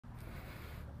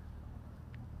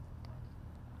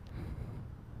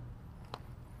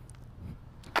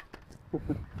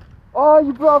Oh,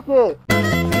 you broke it!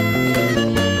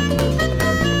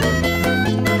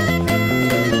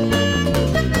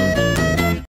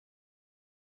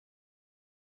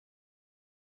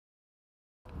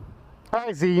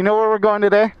 Hi Z, you know where we're going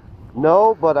today?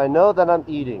 No, but I know that I'm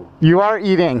eating. You are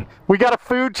eating. We got a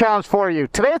food challenge for you.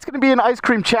 Today it's going to be an ice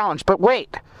cream challenge, but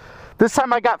wait. This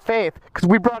time I got faith because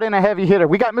we brought in a heavy hitter.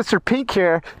 We got Mr. Pink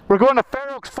here. We're going to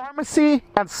Fair Oaks Pharmacy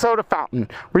and Soda Fountain,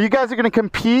 where you guys are going to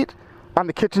compete on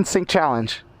the kitchen sink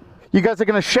challenge. You guys are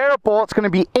going to share a bowl. It's going to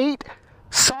be 8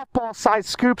 softball-sized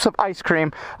scoops of ice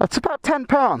cream. That's about 10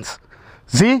 pounds.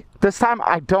 Z, this time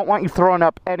I don't want you throwing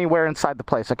up anywhere inside the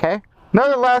place, okay?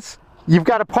 Nonetheless, you've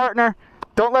got a partner.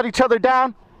 Don't let each other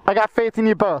down. I got faith in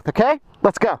you both, okay?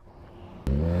 Let's go.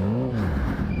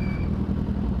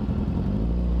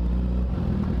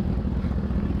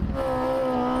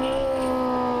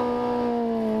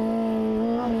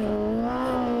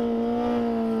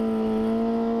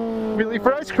 Really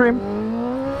for ice cream.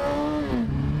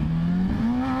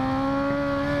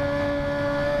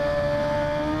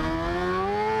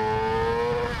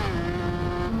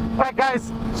 Alright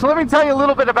guys, so let me tell you a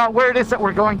little bit about where it is that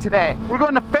we're going today. We're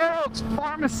going to Fair Oaks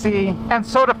Pharmacy and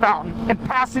Soda Fountain in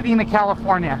Pasadena,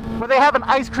 California, where they have an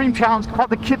ice cream challenge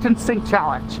called the Kitchen Sink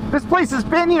Challenge. This place has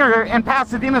been here in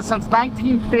Pasadena since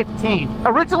 1915,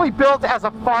 originally built as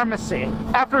a pharmacy.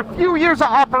 After a few years of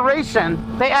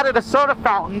operation, they added a soda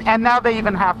fountain, and now they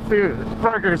even have food,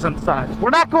 burgers and such. We're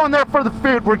not going there for the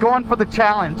food, we're going for the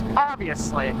challenge,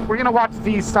 obviously. We're gonna watch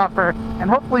Z suffer,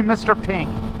 and hopefully Mr. Pink.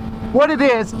 What it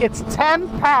is, it's 10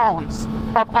 pounds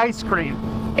of ice cream,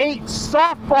 8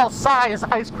 softball-sized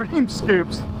ice cream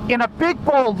scoops in a big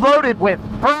bowl loaded with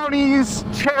brownies,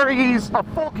 cherries, a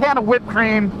full can of whipped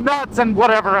cream, nuts, and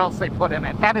whatever else they put in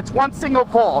it. And it's one single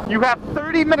bowl. You have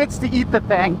 30 minutes to eat the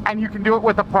thing, and you can do it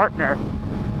with a partner,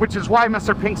 which is why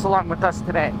Mr. Pink's along with us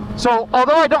today. So,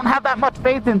 although I don't have that much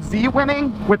faith in Z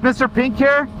winning, with Mr. Pink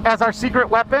here as our secret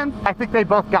weapon, I think they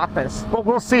both got this. But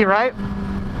we'll see, right?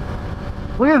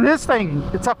 Look at this thing.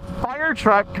 It's a fire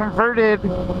truck converted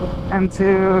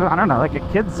into, I don't know, like a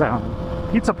kid's zone.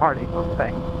 Pizza party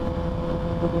thing.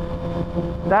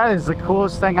 That is the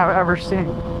coolest thing I've ever seen.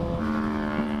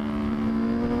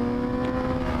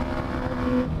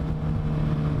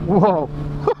 Whoa.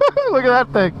 Look at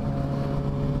that thing.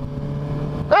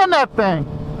 And that thing.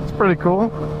 It's pretty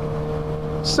cool.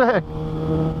 Sick.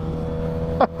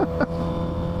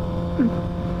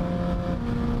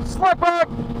 Slip back.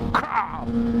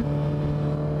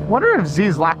 Wonder if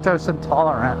Z's lactose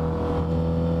intolerant.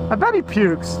 I bet he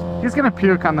pukes. He's gonna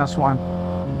puke on this one.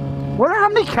 Wonder how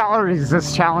many calories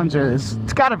this challenge is.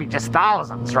 It's gotta be just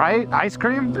thousands, right? Ice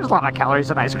cream? There's a lot of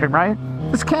calories in ice cream, right?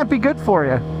 This can't be good for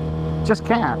you. Just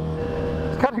can't.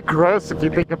 It's kind of gross if you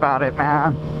think about it,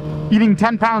 man. Eating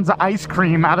 10 pounds of ice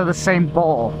cream out of the same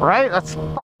bowl, right? That's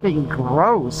fucking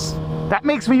gross. That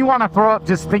makes me want to throw up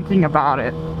just thinking about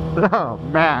it. Oh,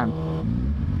 man.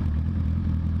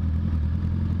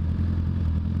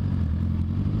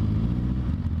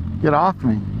 Get off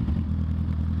me.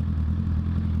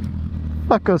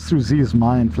 What goes through Z's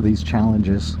mind for these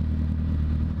challenges?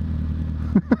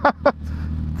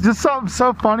 Just something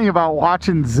so funny about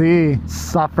watching Z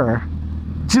suffer.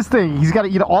 Just think, he's got to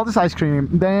eat all this ice cream,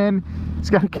 then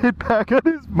he's got to get back on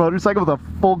his motorcycle with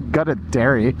a full gut of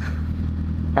dairy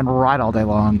and ride all day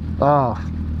long. Oh.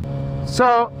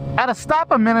 So, at a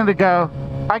stop a minute ago,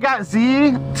 I got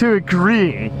Z to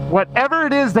agree whatever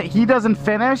it is that he doesn't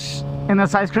finish in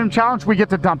this ice cream challenge, we get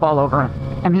to dump all over him.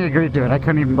 And he agreed to it. I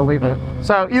couldn't even believe it.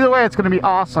 So either way, it's going to be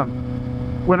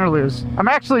awesome. Win or lose. I'm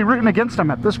actually rooting against him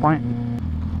at this point.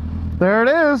 There it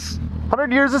is.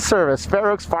 100 years of service. Fair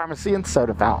Oaks Pharmacy and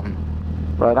Soda Fountain.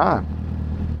 Right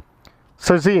on.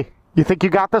 So Z, you think you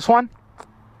got this one?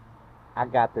 I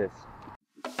got this.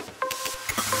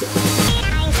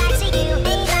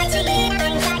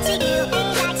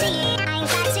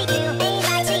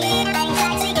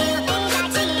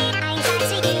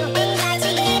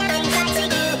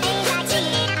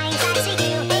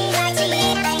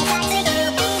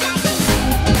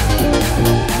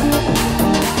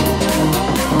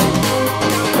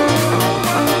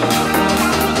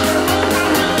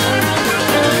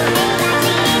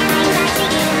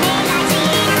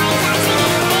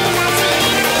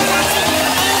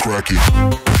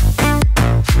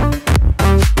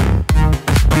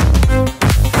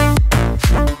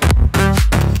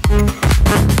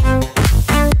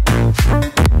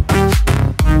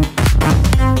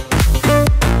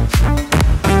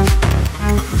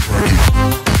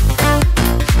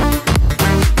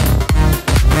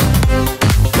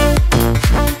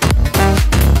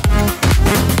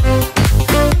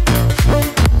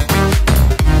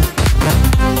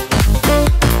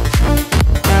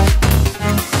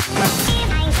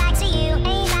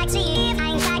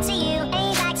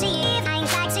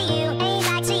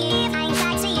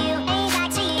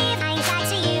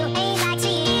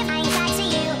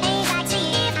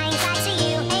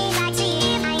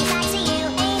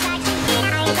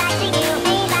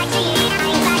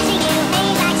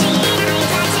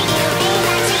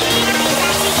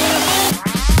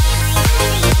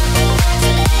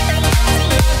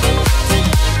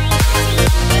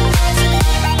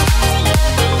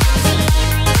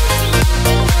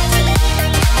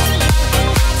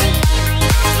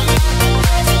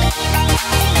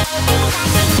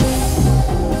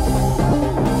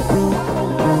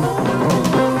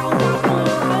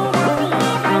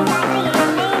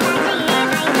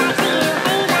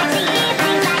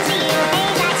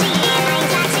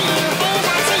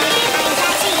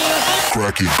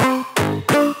 Kawasaki.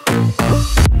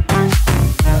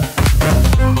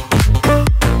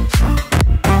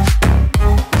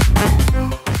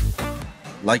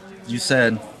 Like you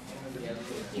said,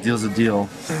 deal's a deal.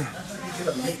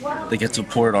 They get to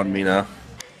pour it on me now.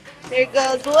 There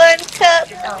goes one cup.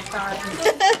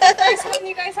 This one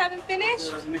you guys haven't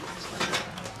finished?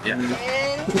 Yeah.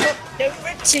 And cup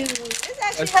number 2. This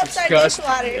actually helps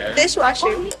our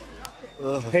dishwasher.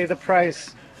 Pay the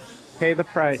price. Pay the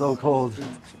price. So cold.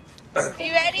 Are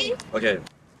you ready? Okay.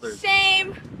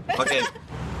 Same. Okay.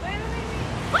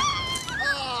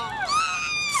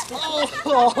 Oh,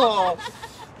 so cold.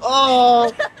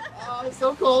 Oh,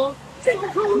 so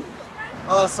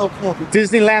cold.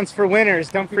 Disneyland's for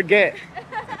winners, don't forget.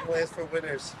 Plans for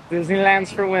winners.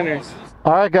 Disneyland's for winners.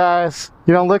 Alright guys,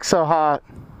 you don't look so hot.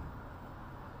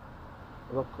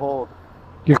 I look cold.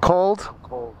 You're cold?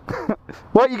 Cold.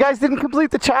 Well, you guys didn't complete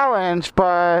the challenge,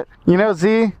 but you know,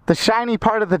 Z, the shiny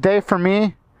part of the day for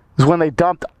me is when they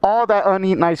dumped all that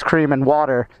uneaten ice cream and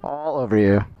water all over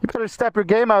you. You better step your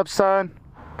game up, son,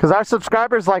 because our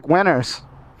subscribers like winners.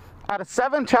 Out of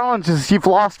 7 challenges, you've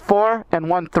lost 4 and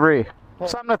won 3.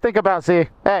 Something to think about, Z.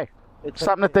 Hey, It's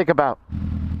something to think about.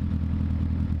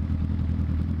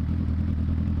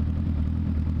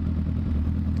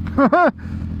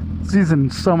 Z's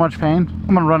in so much pain.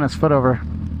 I'm gonna run his foot over.